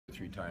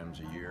3 times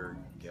a year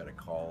get a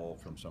call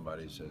from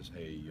somebody who says,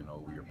 hey, you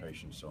know, your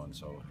patient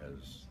so-and-so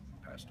has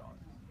passed on.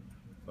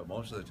 But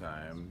most of the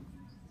time,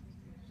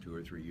 2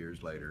 or 3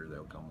 years later,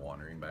 they'll come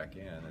wandering back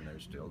in and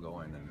they're still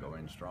going and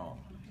going strong.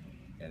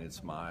 And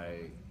it's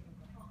my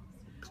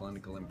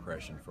clinical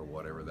impression, for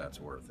whatever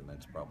that's worth, and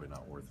it's probably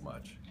not worth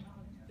much,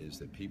 is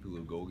that people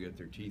who go get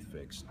their teeth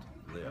fixed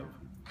live,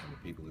 and the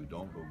people who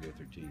don't go get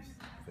their teeth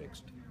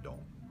fixed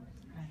don't.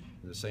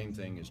 And the same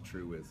thing is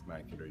true with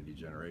macular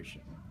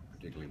degeneration,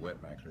 particularly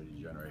wet macular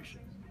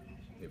degeneration.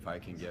 If I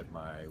can get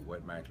my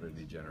wet macular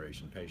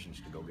degeneration patients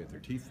to go get their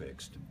teeth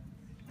fixed,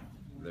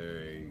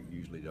 they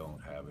usually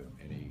don't have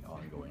any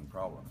ongoing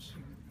problems.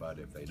 But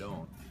if they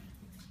don't,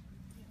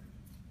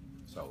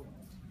 so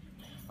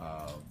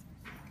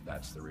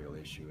that's the real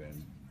issue.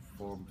 And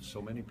for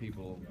so many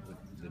people,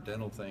 the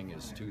dental thing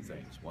is 2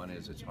 things. One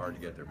is it's hard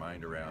to get their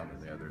mind around,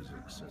 and the other is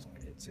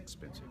it's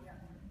expensive.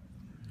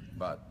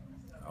 But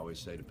I always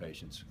say to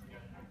patients,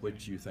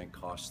 which do you think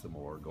costs the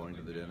more, going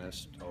to the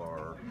dentist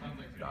or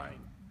dying?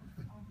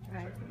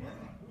 Right.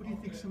 What do you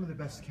think some of the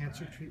best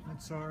cancer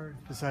treatments are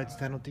besides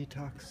dental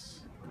detox?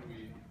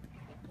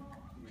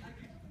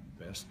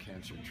 Best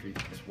cancer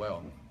treatments?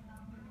 Well,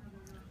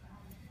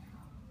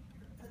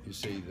 you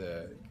see,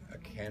 a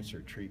cancer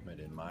treatment,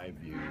 in my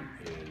view,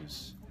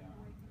 is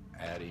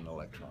adding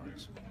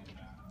electrons.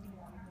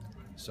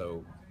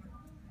 So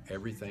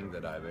everything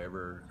that I've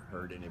ever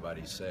heard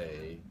anybody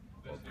say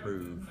or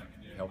prove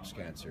helps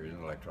cancer is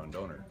an electron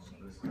donor.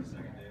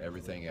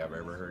 Everything I've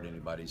ever heard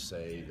anybody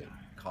say that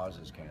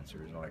causes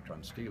cancer is an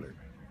electron stealer.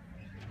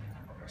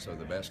 So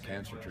the best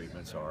cancer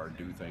treatments are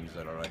do things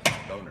that are electron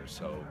donors.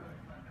 So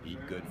eat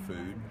good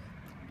food,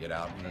 get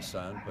out in the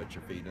sun, put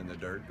your feet in the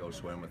dirt, go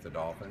swim with a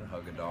dolphin,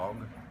 hug a dog.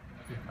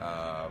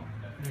 A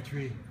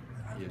tree.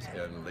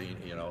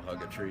 You know,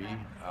 hug a tree.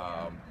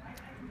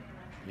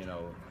 You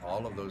know,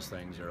 all of those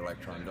things are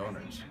electron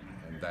donors.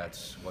 And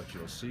that's what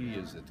you'll see,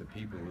 is that the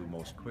people who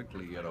most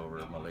quickly get over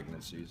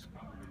malignancies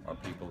are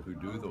people who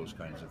do those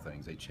kinds of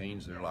things. They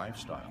change their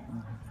lifestyle.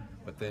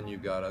 But then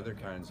you've got other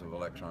kinds of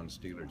electron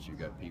stealers. You've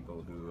got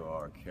people who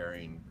are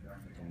carrying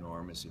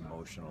enormous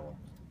emotional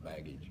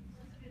baggage,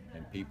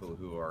 and people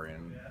who are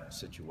in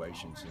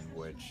situations in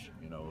which,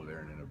 you know,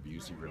 they're in an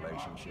abusive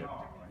relationship,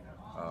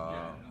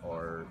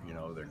 or, you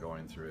know, they're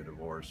going through a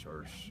divorce,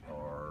 or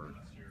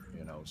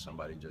you know,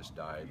 somebody just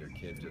died, their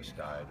kid just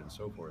died, and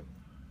so forth.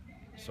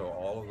 So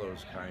all of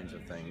those kinds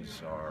of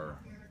things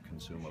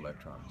consume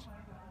electrons.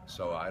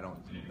 So I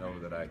don't know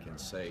that I can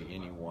say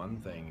any one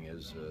thing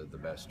is the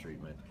best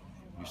treatment.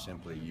 You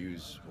simply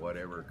use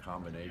whatever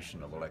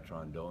combination of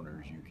electron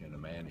donors you can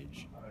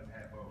manage,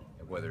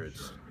 whether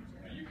it's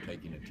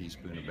taking a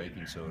teaspoon of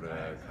baking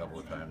soda a couple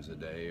of times a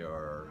day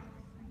or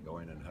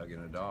going and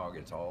hugging a dog.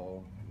 It's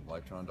all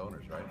electron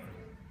donors, right?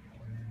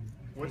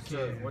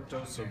 What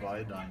dose of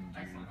iodine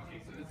do you?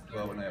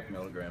 12.5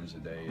 milligrams a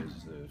day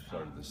is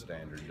sort of the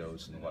standard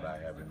dose, and what I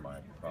have in my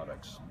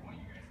products.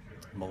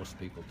 Most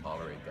people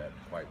tolerate that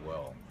quite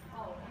well.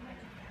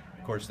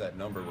 Of course, that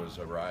number was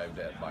arrived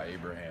at by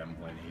Abraham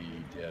when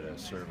he did a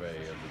survey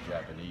of the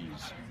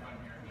Japanese.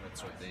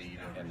 That's what they eat.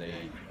 And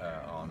they,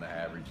 on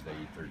average, they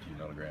eat 13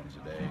 milligrams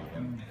a day.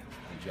 And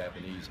the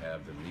Japanese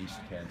have the least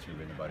cancer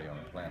of anybody on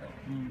the planet.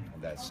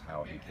 And that's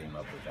how he came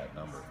up with that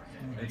number.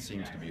 It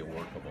seems to be a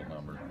workable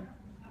number.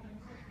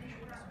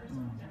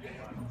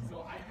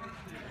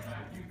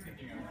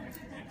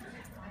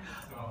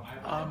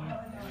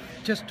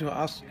 Just to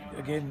ask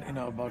again, you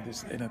know, about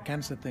this, you know,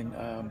 cancer thing.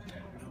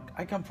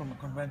 I come from a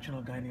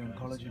conventional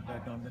gynae-oncology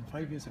background. Then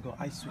 5 years ago,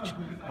 I switched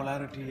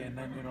polarity, and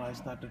then, you know, I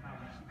started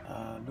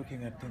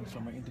looking at things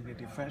from an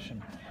integrative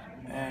fashion.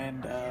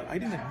 And I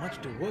didn't have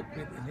much to work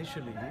with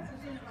initially.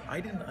 I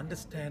didn't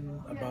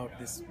understand about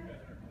this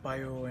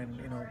bio and,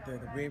 you know, the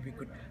way we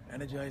could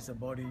energize the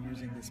body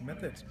using these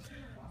methods.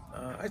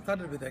 I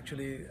started with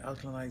actually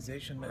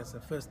alkalinization as the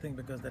first thing,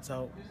 because that's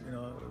how, you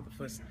know, the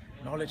first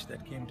knowledge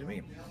that came to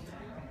me.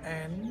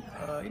 And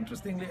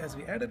interestingly, as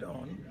we added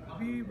on,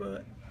 we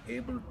were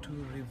able to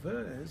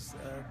reverse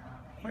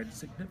quite a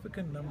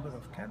significant number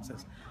of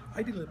cancers.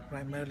 I deal with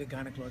primarily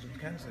gynecological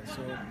cancers,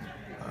 so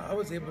I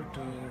was able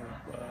to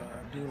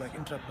do like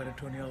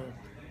intraperitoneal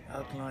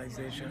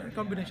alkalization, a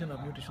combination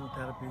of nutritional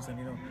therapies and,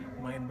 you know,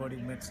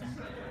 mind-body medicine,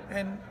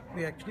 and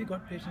we actually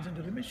got patients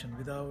into remission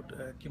without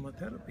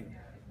chemotherapy.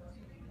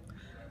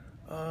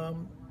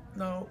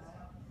 Now,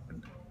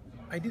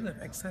 I didn't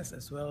have access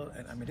as well,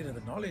 and I didn't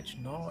have the knowledge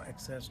nor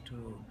access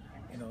to,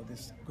 you know,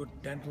 this good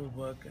dental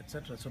work,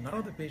 etc. So none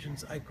of the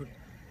patients I could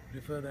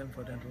refer them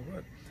for dental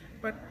work,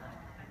 but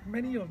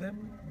many of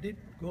them did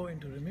go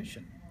into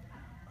remission.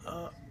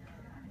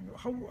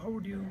 How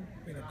would you,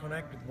 you know,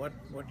 connect with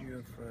what you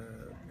have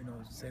you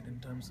know, said in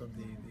terms of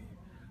the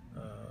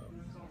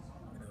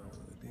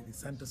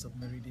centers of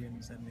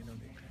meridians and, you know,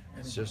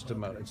 it's just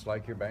it's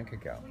like your bank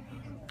account.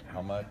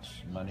 How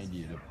much money do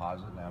you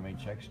deposit and how many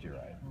checks do you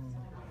write?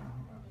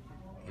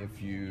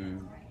 If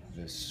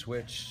the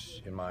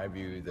switch, in my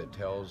view, that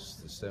tells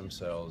the stem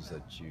cells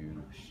that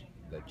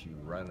that you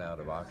run out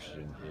of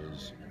oxygen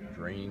is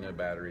draining a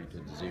battery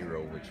to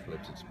zero, which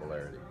flips its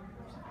polarity.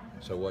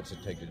 So what's it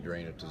take to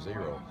drain it to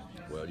zero?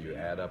 Well, you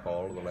add up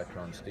all of the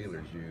electron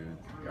stealers you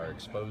are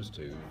exposed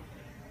to,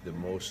 the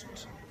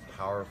most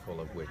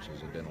powerful of which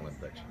is a dental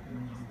infection.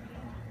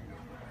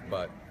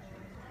 But,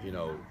 you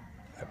know,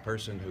 a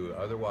person who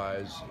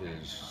otherwise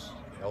is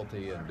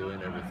healthy and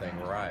doing everything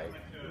right,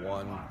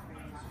 one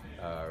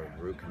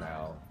root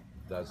canal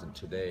doesn't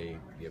today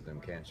give them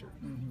cancer.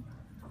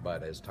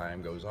 But as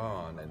time goes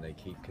on and they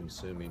keep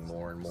consuming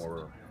more and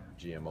more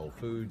GMO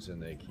foods,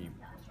 and they keep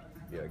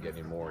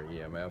getting more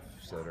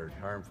EMFs that are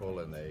harmful,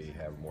 and they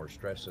have more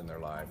stress in their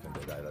life, and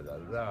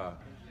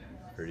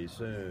pretty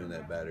soon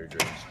that battery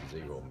drains to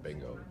zero, and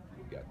bingo,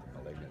 you've got the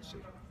malignancy.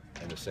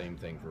 And the same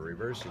thing for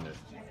reversing it.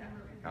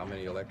 How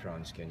many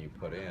electrons can you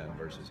put in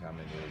versus how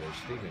many are they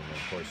stealing? And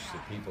of course,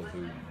 the people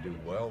who do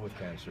well with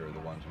cancer are the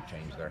ones who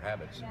change their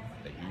habits.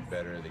 They eat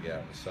better, they get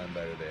out in the sun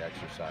better, they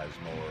exercise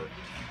more,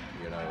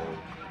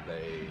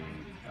 they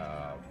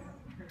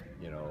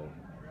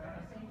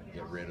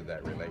get rid of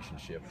that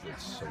relationship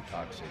that's so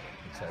toxic,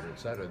 et cetera, et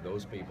cetera.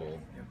 Those people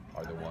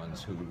are the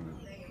ones who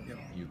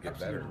you get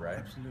better, right?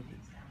 Absolutely.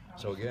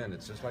 So again,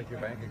 it's just like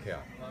your bank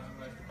account,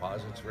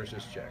 deposits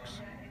versus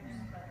checks.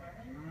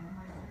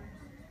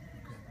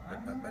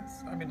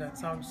 I mean, that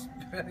sounds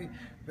very,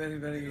 very,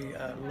 very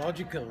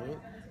logical,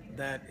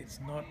 that it's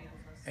not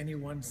any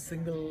one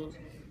single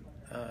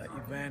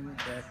event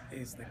that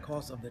is the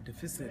cause of the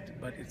deficit,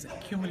 but it's a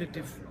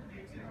cumulative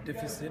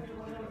deficit,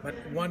 but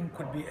one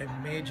could be a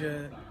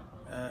major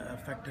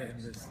factor in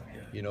this.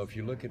 Yeah. You know, if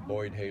you look at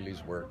Boyd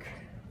Haley's work,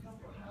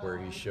 where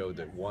he showed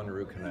that one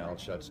root canal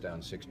shuts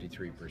down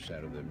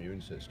 63% of the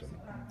immune system,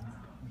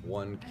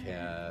 one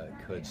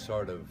could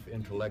sort of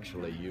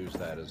intellectually use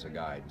that as a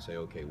guide and say,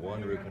 okay,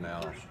 one root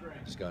canal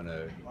is going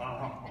to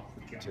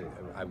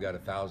I've got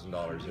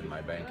 $1,000 in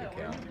my bank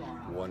account.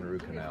 One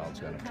root canal is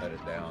going to cut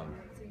it down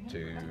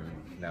to,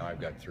 now I've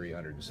got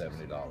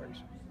 $370.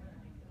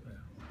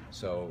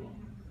 So,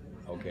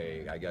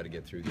 okay, I got to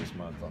get through this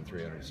month on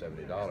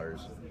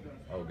 $370.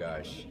 Oh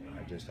gosh,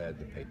 I just had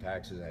to pay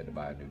taxes, I had to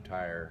buy a new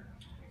tire,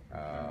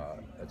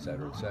 et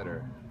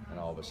cetera, and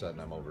all of a sudden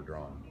I'm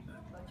overdrawn.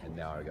 And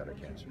now I got a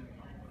cancer.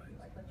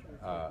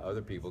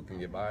 Other people can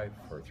get by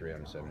for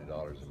 $370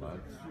 a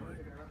month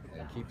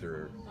and keep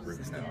their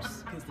root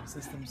canals.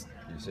 Systems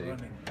You see?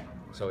 running.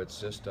 So it's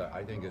just,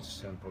 I think it's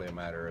simply a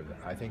matter of,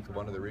 I think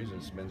one of the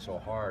reasons it's been so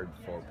hard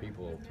for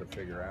people to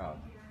figure out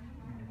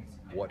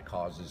what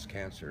causes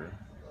cancer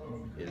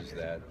is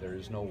that there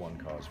is no one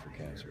cause for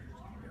cancer.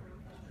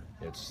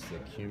 It's the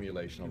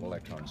accumulation of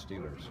electron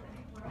stealers.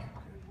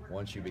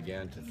 Once you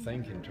began to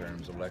think in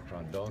terms of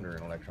electron donor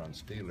and electron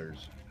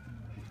stealers,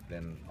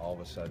 then all of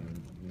a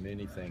sudden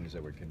many things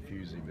that were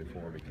confusing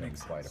before become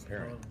quite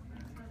apparent.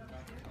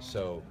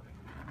 So,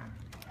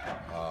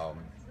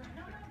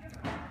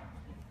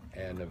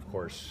 and of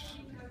course,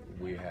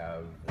 we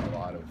have a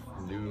lot of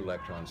new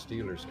electron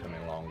stealers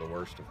coming along. The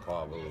worst of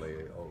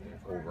probably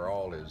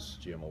overall is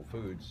GMO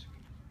foods,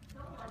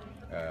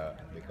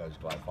 because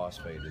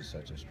glyphosate is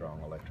such a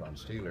strong electron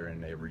stealer,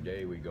 and every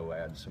day we go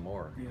add some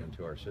more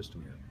into our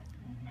system.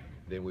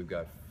 Then we've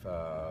got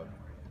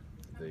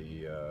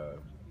the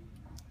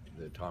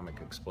atomic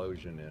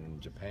explosion in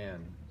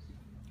Japan,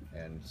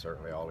 and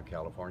certainly all of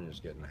California is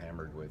getting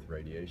hammered with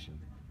radiation,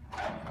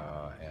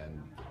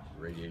 and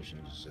radiation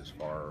is as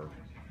far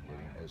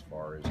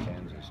as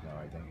Kansas now,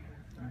 I think.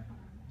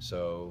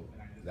 So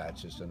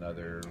that's just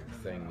another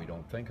thing we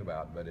don't think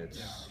about, but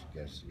it's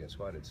guess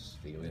what? It's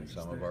stealing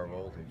some of our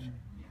voltage,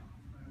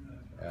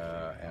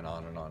 and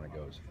on it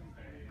goes.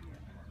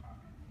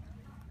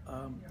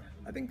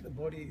 I think the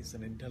body is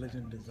an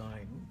intelligent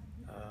design.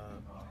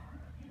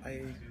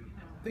 I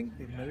think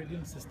the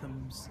meridian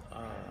systems,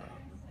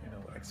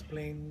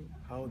 explain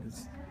how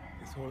this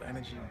whole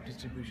energy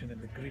distribution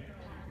and the grid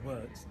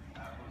works.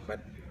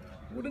 But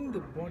wouldn't the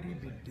body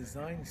be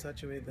designed in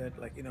such a way that,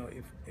 like,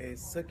 if a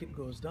circuit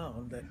goes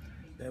down, that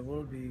there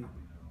will be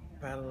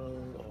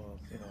parallel or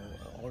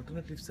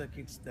alternative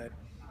circuits that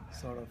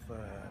sort of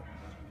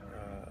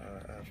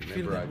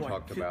Remember I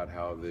talked about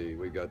how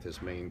we got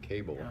this main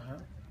cable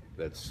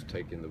that's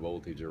taking the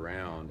voltage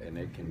around, and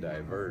it can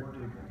divert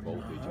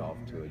voltage off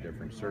to a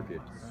different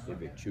circuit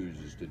if it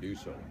chooses to do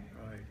so.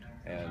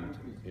 And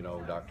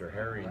Dr.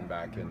 Herring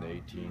back in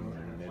the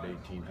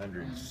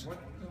mid-1800s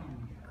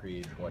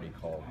created what he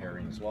called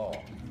Herring's Law.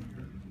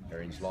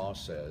 Herring's Law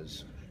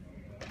says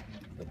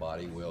the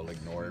body will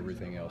ignore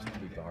everything else to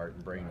keep the heart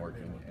and brain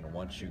working, and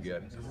once you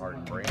get heart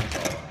and brain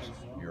problems,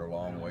 you're a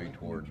long way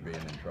towards being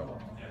in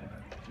trouble.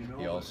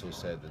 He also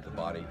said that the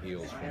body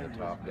heals from the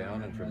top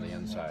down and from the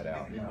inside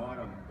out,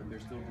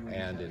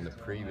 and in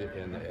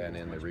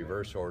the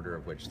reverse order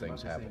of which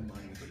things happen.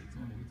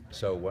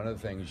 So one of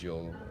the things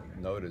you'll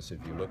notice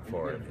if you look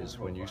for it is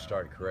when you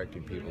start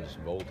correcting people's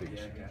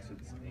voltage,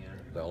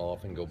 they'll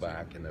often go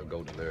back and they'll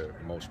go to their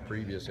most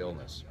previous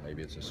illness.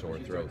 Maybe it's a sore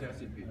throat,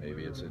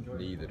 maybe it's a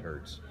knee that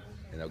hurts,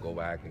 and they'll go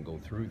back and go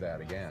through that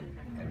again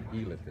and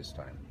heal it this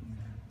time.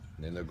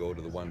 And then they'll go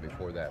to the one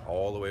before that,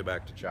 all the way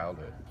back to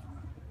childhood.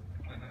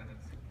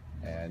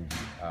 And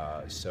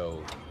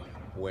so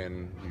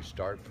when you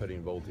start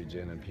putting voltage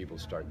in and people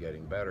start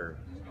getting better,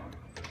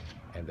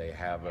 and they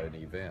have an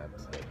event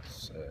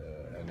that's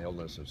an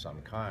illness of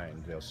some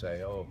kind, they'll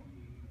say, "Oh,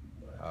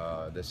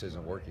 this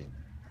isn't working.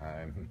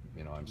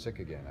 I'm sick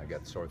again. I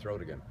got sore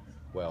throat again."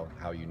 Well,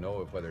 how you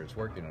know if whether it's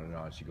working or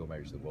not is you go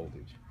measure the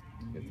voltage.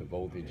 If the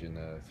voltage in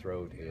the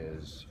throat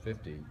is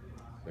 50,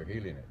 they're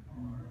healing it.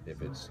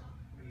 If it's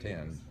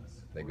 10,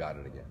 they got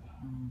it again.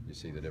 You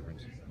see the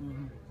difference?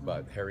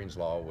 But Herring's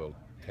Law will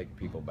take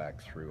people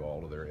back through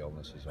all of their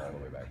illnesses all the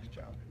way back to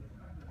childhood.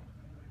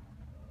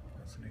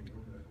 Fascinating.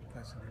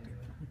 Fascinating.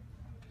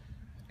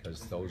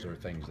 Because those are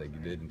things they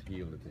didn't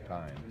heal at the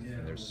time,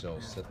 and they're still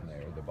sitting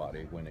there. The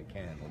body, when it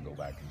can, will go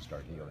back and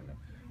start healing them,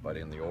 but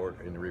in the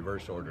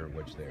reverse order in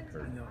which they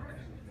occurred.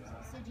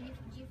 So do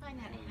you find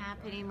that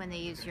happening when they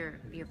use your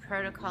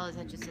protocol? Is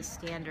that just a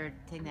standard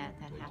thing that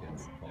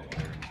happens?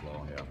 Herring's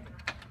Law, yeah.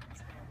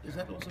 Is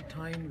that also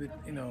tying with,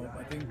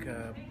 I think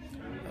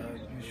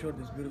you showed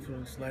this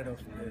beautiful slide of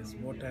this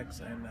vortex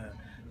and the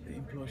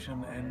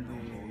implosion and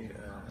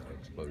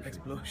the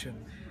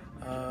explosion.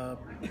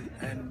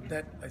 And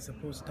that, I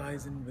suppose,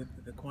 ties in with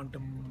the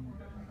quantum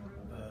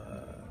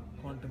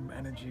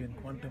energy and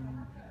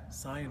quantum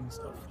science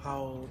of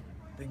how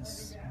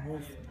things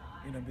move,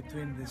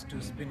 between these two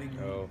spinning.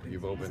 Oh,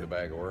 you've opened a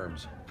bag of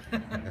worms.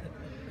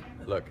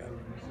 Look,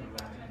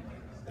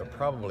 there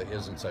probably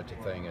isn't such a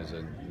thing as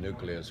a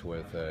nucleus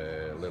with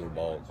a little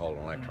ball called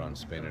an electron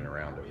spinning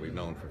around it. We've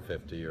known for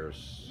 50 or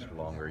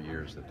longer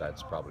years that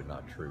that's probably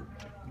not true.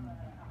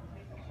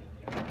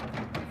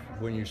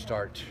 When you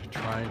start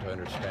trying to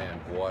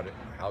understand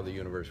how the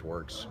universe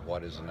works,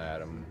 what is an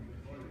atom,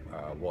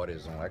 what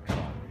is an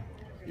electron,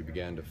 you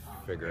begin to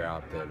figure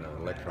out that an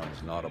electron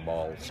is not a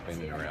ball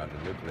spinning around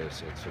a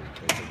nucleus, it's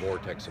a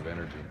vortex of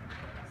energy.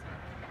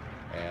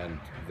 And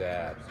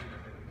that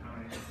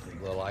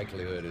the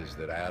likelihood is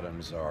that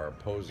atoms are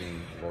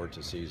opposing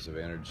vortices of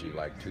energy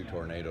like two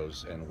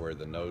tornadoes, and where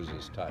the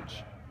noses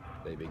touch,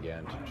 they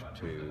begin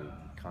to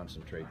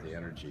concentrate the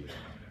energy,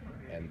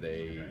 and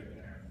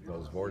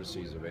those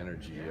vortices of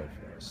energy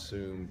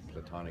assume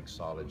platonic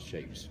solid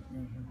shapes.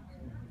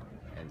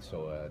 And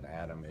so an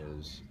atom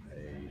is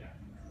a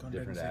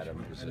different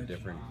atom is a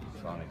different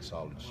platonic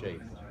solid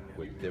shape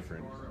with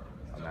different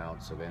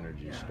amounts of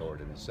energy stored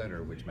in the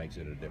center, which makes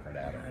it a different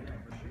atom.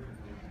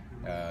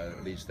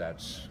 At least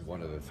that's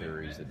one of the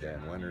theories that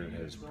Dan Winter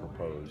has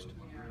proposed.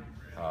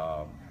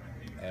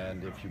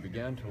 And if you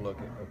begin to look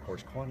at, of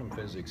course, quantum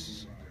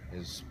physics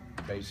is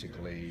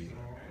basically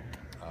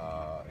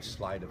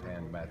sleight of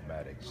hand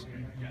mathematics,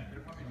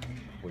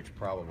 which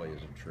probably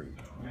isn't true,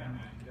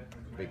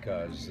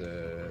 because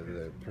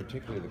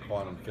particularly the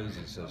quantum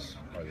physicists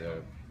are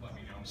the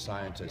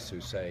scientists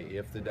who say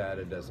if the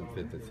data doesn't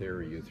fit the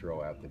theory, you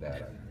throw out the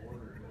data.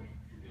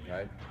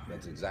 Right?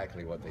 That's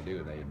exactly what they do,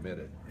 and they admit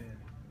it.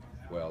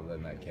 Well,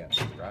 then that can't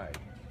be right.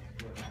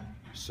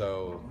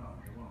 So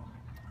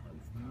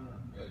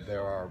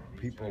there are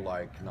people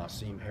like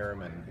Nassim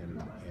Harriman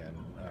in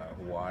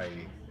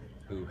Hawaii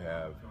who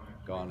have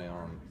gone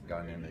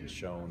in and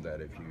shown that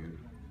if you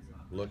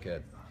look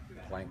at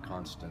Planck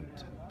constant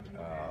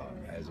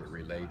as it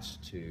relates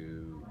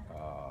to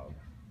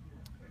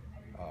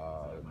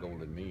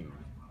golden mean,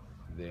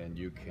 then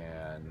you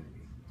can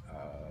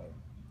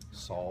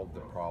solve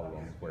the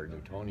problem where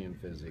Newtonian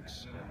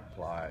physics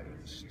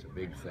applies to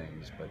big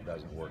things but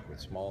doesn't work with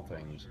small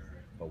things.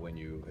 But when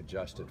you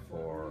adjust it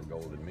for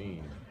golden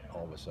mean,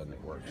 all of a sudden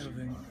it works.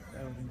 Everything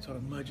sort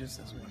of merges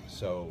as well.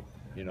 So,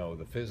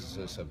 the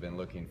physicists have been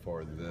looking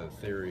for the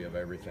theory of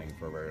everything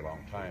for a very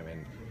long time,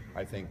 and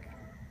I think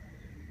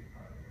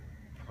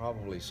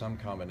probably some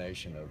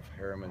combination of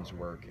Harriman's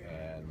work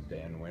and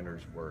Dan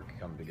Winter's work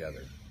come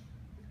together.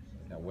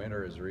 Now,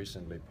 Winter has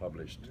recently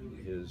published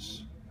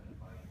his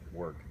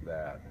work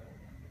that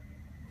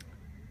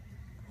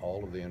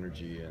all of the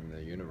energy in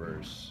the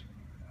universe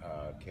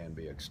can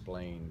be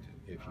explained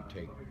if you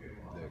take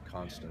the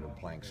constant of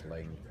Planck's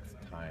length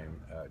time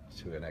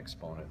to an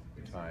exponent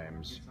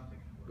times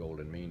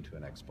golden mean to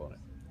an exponent.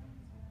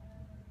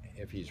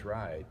 If he's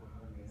right,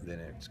 then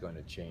it's going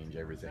to change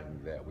everything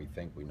that we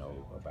think we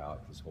know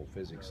about this whole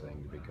physics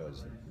thing,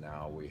 because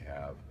now we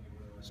have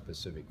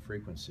specific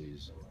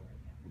frequencies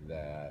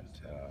that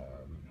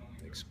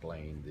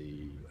explain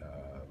the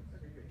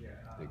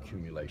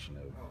accumulation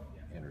of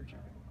energy,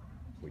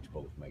 which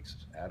both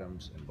makes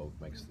atoms and both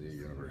makes the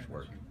universe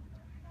work.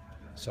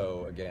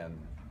 So again,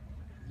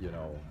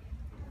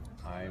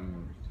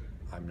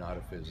 I'm not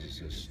a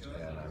physicist,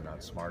 and I'm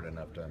not smart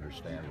enough to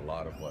understand a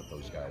lot of what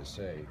those guys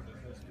say,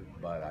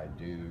 but I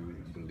do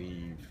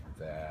believe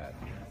that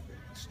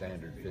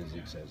standard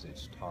physics as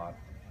it's taught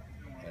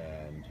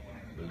and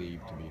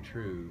believed to be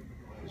true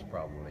is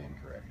probably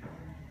incorrect.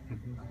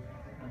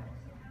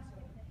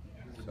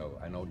 So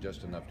I know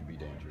just enough to be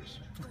dangerous.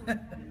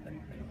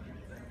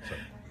 So,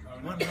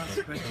 one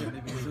last question,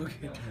 if it's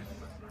okay.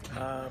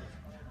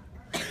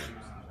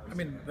 I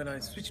mean, when I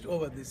switched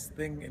over this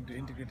thing into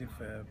integrative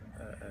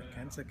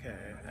cancer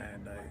care,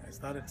 and I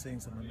started seeing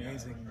some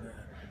amazing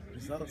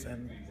results,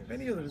 and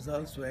many of the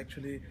results were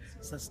actually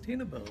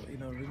sustainable,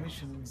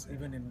 remissions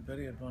even in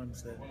very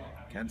advanced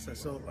cancer.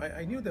 So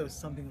I knew there was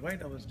something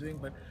right I was doing,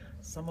 but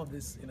some of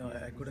this,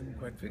 I couldn't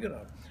quite figure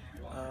out.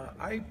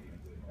 I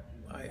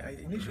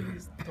initially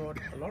thought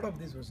a lot of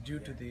this was due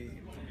to the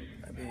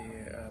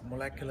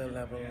molecular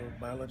level,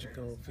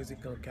 biological,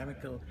 physical,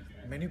 chemical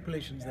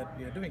manipulations that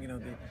we are doing,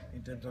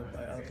 in terms of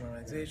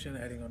alkalinization,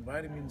 adding on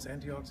vitamins,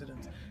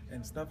 antioxidants,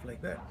 and stuff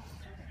like that.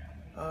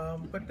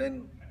 But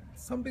then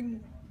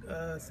something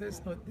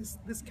says, no,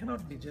 this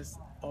cannot be just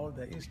all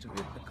there is to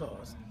it,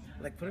 because,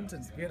 like for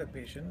instance, we had a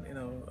patient,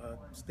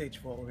 stage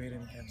 4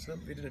 ovarian cancer.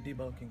 We did a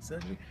debulking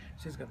surgery.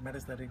 She's got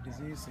metastatic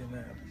disease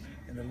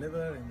in the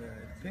liver, in the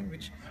thing,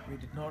 which we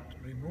did not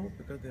remove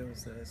because there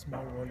was a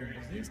small volume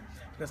disease.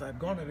 Because I've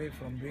gone away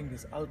from doing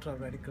this ultra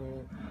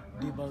radical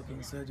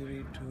debulking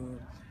surgery to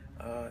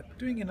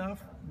doing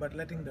enough, but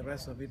letting the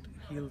rest of it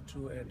heal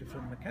through a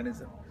different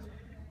mechanism.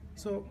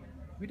 So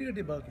we did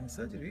a debulking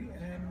surgery,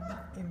 and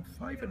in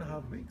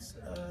 5.5 weeks,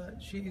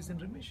 she is in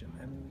remission,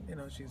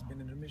 and she's been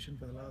in remission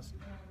for the last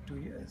 2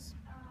 years.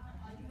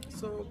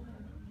 So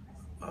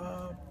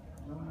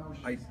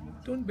I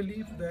don't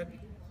believe that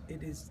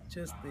it is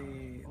just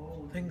the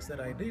things that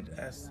I did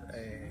as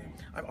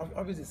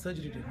obviously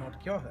surgery did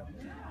not cure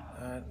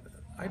her.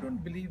 I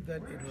don't believe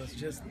that it was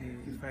just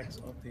the effects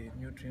of the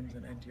nutrients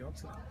and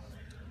antioxidants,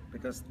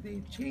 because the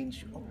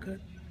change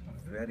occurred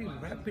very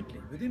rapidly.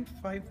 Within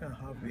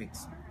 5.5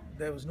 weeks,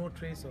 there was no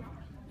trace of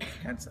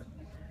cancer.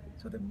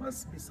 So there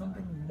must be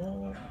something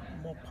more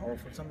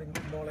powerful, something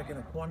more like a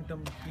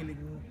quantum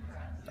healing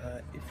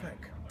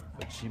effect.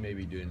 But she may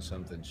be doing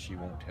something she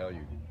won't tell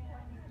you,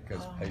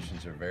 because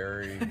patients are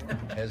very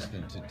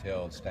hesitant to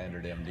tell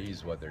standard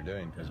MDs what they're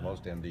doing, because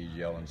most MDs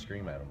yell and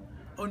scream at them.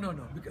 Oh no,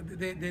 because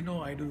they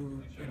know I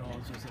do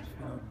all sorts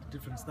of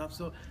different stuff.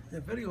 So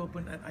they're very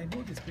open, and I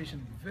know this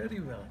patient very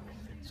well.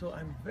 So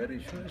I'm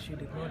very sure she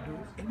did not do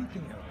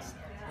anything else,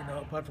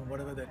 apart from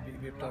whatever that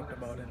we've talked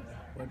about and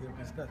what we've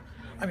discussed.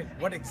 I mean,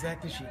 what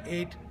exactly she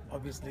ate,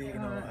 obviously,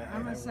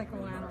 I'm a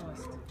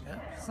psychoanalyst. Yeah?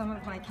 Some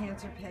of my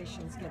cancer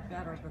patients get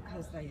better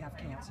because they have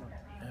cancer.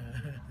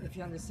 If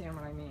you understand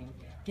what I mean.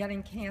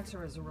 Getting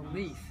cancer is a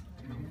relief,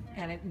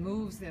 and it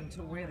moves them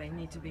to where they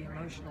need to be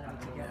emotionally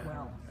to get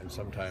well. And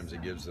sometimes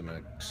it gives them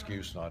an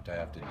excuse not to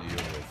have to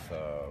deal with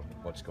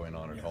what's going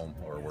on at home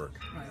or work.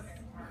 Right.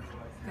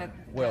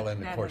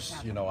 And of course,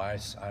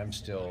 I'm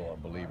still a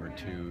believer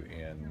too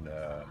in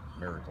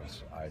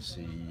miracles. I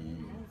see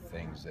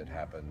things that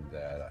happen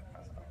that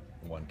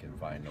one can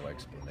find no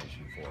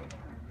explanation for.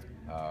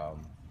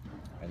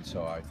 And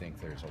so I think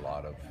there's a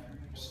lot of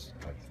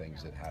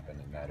things that happen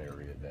in that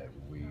area that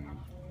we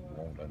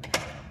won't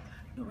understand.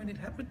 No, when it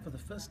happened for the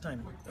first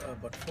time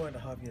about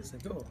 4.5 years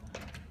ago,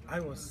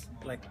 I was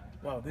like,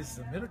 wow, this is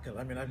a miracle.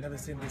 I mean, I've never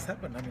seen this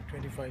happen. I mean,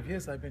 25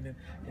 years I've been in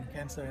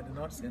cancer, I had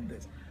not seen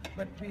this.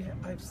 But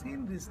I've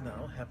seen this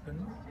now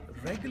happen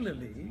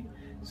regularly,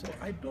 so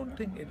I don't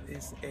think it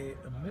is a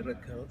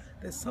miracle.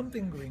 There's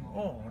something going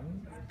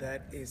on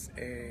that is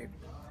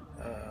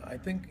I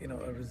think,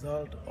 a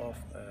result of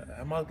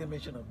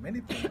amalgamation of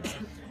many things.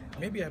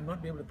 Maybe I'm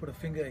not be able to put a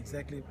finger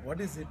exactly what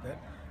is it that,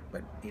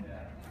 but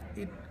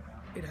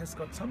it has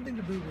got something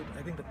to do with,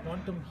 I think, the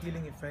quantum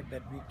healing effect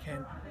that we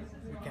can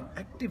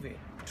activate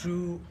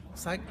through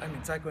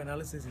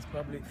psychoanalysis is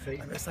probably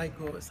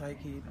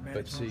psyche management.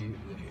 But see,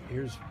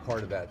 here's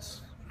part of that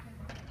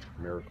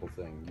miracle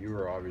thing. You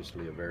are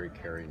obviously a very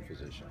caring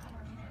physician.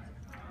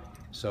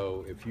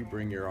 So if you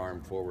bring your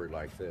arm forward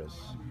like this,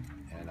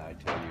 and I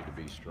tell you to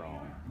be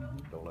strong,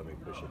 don't let me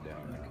push it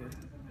down now. Okay.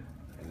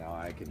 And now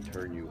I can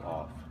turn you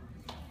off,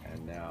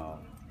 and now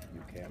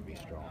you can't be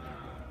strong.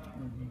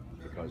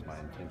 Because my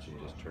intention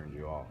just turned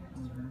you off.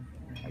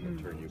 I can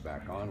turn you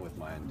back on with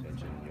my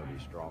intention, and you'll be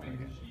strong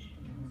again.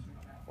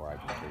 Or I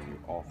can turn you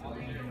off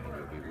again, and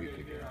you'll be weak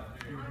again.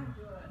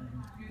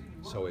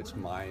 So it's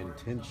my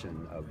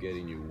intention of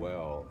getting you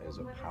well is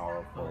a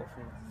powerful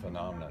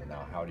phenomenon.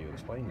 Now, how do you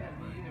explain that?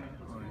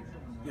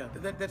 Yeah,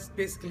 that's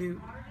basically.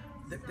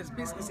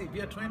 See, we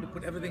are trying to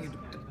put everything into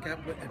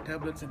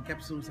tablets and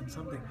capsules and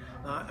something.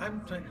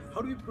 I'm trying.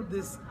 How do we put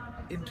this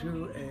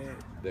into a?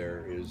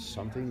 There is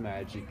something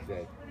magic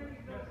that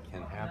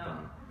can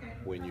happen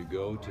when you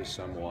go to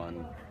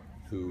someone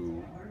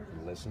who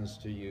listens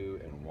to you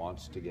and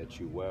wants to get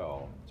you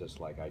well. Just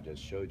like I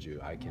just showed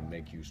you, I can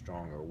make you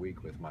strong or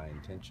weak with my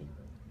intention.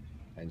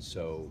 And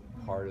so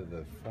part of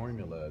the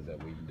formula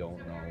that we don't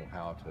know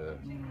how to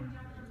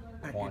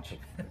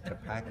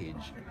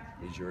package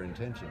is your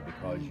intention,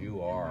 because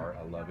you are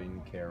a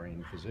loving,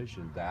 caring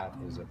physician. That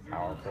is a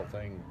powerful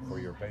thing for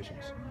your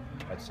patients.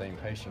 That same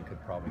patient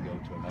could probably go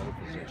to another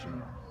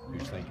physician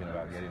who's thinking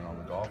about getting on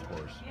the golf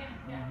course,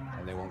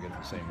 and they won't get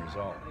the same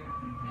result,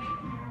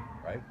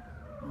 right?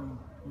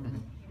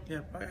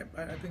 Yeah,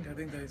 I think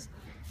there's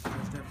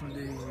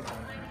definitely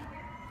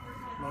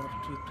a lot of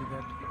truth to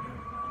that.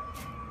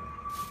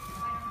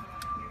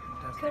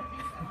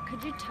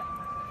 Could you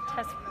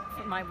test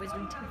for my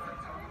wisdom teeth.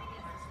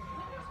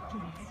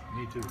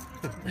 Me too.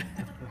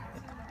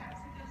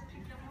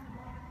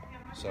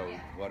 So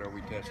what are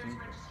we testing?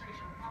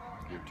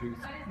 Your tooth?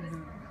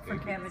 For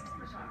Okay, cavity.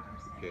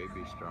 okay,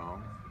 be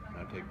strong.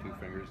 Now take 2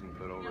 fingers and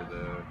put over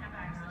the,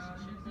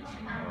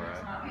 all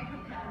right,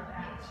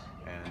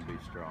 and be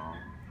strong.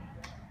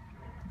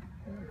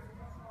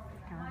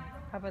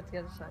 How about the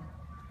other side?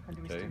 Or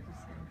do we Okay, still do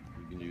the same?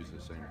 you can use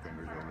the same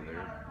fingers over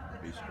there.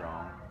 Be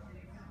strong.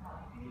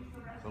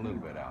 A little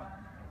bit out.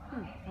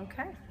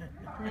 Okay.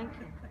 Thank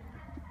you.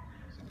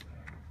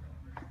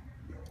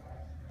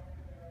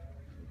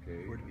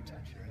 Okay. Where do we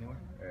touch here?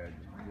 Anywhere?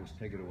 Just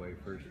take it away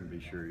first and be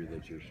sure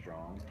that you're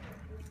strong.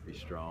 Be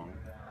strong.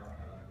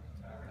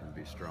 And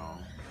be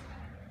strong.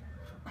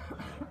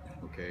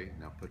 Okay,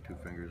 now put 2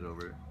 fingers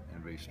over it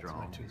and be That's my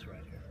strong. tooth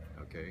right here.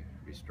 Okay,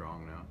 be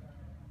strong now.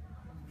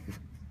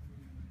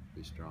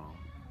 Be strong.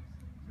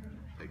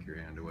 Take your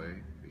hand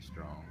away. Be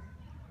strong.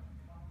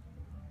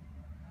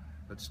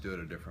 Let's do it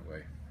a different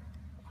way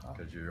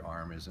because your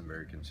arm isn't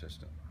very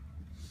consistent.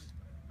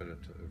 Put a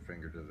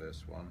finger to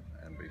this one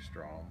and be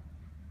strong.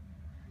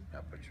 Now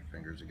put your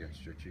fingers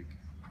against your cheek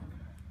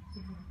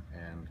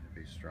and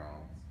be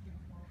strong.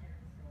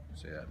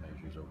 Say that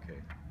measure's okay.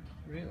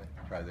 Really?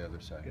 Try the other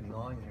side. Get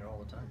gnawing here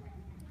all the time.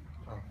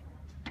 Oh.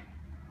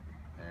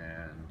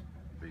 And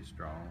be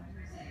strong.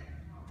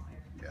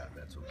 Yeah,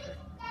 that's okay.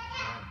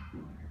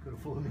 Could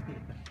have fooled me.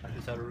 I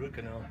just had a root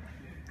canal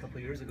a couple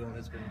of years ago, and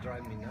it's been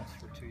driving me nuts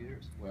for 2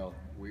 years. Well,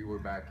 we were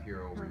back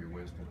here over your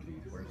wisdom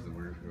teeth. Where's the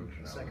weird root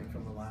canal? Second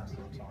from the last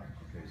on top.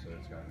 Okay, so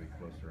it's got to be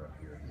closer up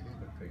here.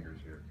 Put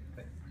fingers here.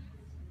 Okay.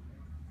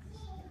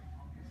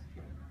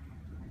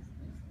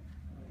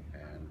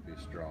 And be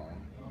strong.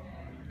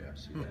 Yeah,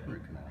 see that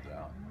root canal's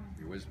out.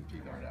 Your wisdom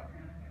teeth aren't out.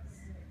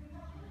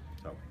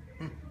 So,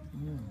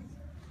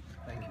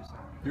 Thank you, sir.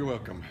 you're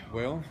welcome.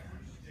 Well,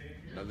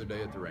 another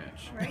day at the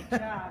ranch. Great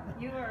job.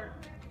 You are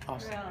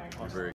Awesome. really. You're very